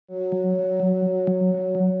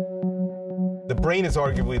The brain is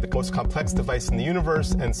arguably the most complex device in the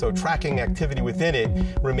universe, and so tracking activity within it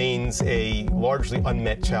remains a largely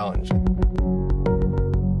unmet challenge.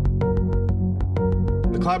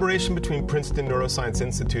 The collaboration between Princeton Neuroscience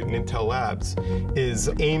Institute and Intel Labs is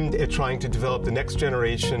aimed at trying to develop the next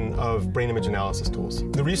generation of brain image analysis tools.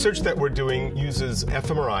 The research that we're doing uses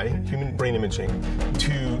fMRI, human brain imaging,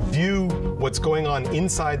 to view what's going on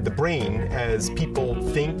inside the brain as people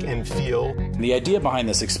think and feel. The idea behind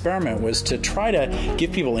this experiment was to try to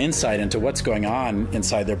give people insight into what's going on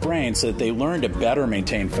inside their brain so that they learn to better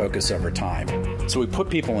maintain focus over time. So we put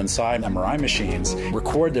people inside MRI machines,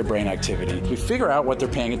 record their brain activity. We figure out what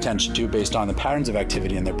they're paying attention to based on the patterns of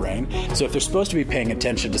activity in their brain. So if they're supposed to be paying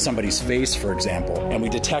attention to somebody's face, for example, and we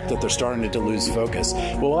detect that they're starting to lose focus,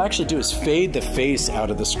 what we'll actually do is fade the face out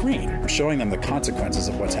of the screen, showing them the consequences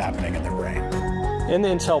of what's happening in their brain. In the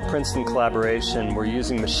Intel-Princeton collaboration, we're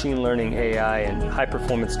using machine learning, AI, and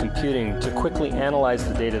high-performance computing to quickly analyze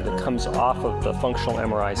the data that comes off of the functional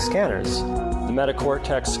MRI scanners. The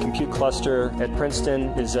MetaCortex compute cluster at Princeton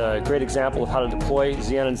is a great example of how to deploy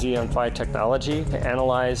Xeon and Xeon Phi technology to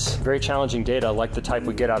analyze very challenging data like the type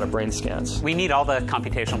we get out of brain scans. We need all the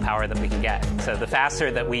computational power that we can get. So the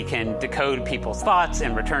faster that we can decode people's thoughts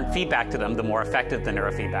and return feedback to them, the more effective the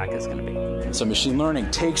neurofeedback is going to be. So machine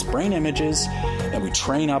learning takes brain images and we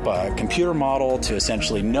train up a computer model to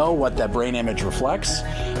essentially know what that brain image reflects,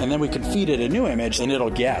 and then we can feed it a new image and it'll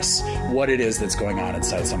guess what it is that's going on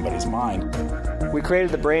inside somebody's mind. We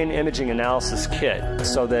created the Brain Imaging Analysis Kit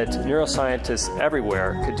so that neuroscientists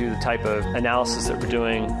everywhere could do the type of analysis that we're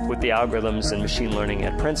doing with the algorithms and machine learning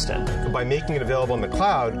at Princeton. By making it available in the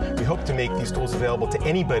cloud, we hope to make these tools available to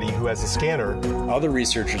anybody who has a scanner. Other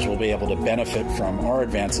researchers will be able to benefit from our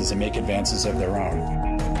advances and make advances of their own.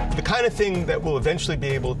 The kind of thing that we'll eventually be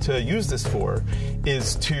able to use this for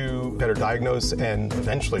is to better diagnose and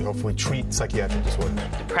eventually, hopefully, treat psychiatric disorders.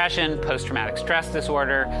 Depression, post-traumatic stress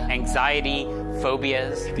disorder, anxiety,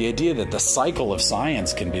 phobias. The idea that the cycle of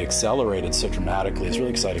science can be accelerated so dramatically is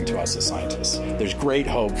really exciting to us as scientists. There's great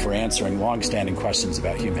hope for answering long-standing questions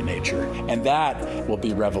about human nature, and that will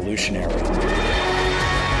be revolutionary.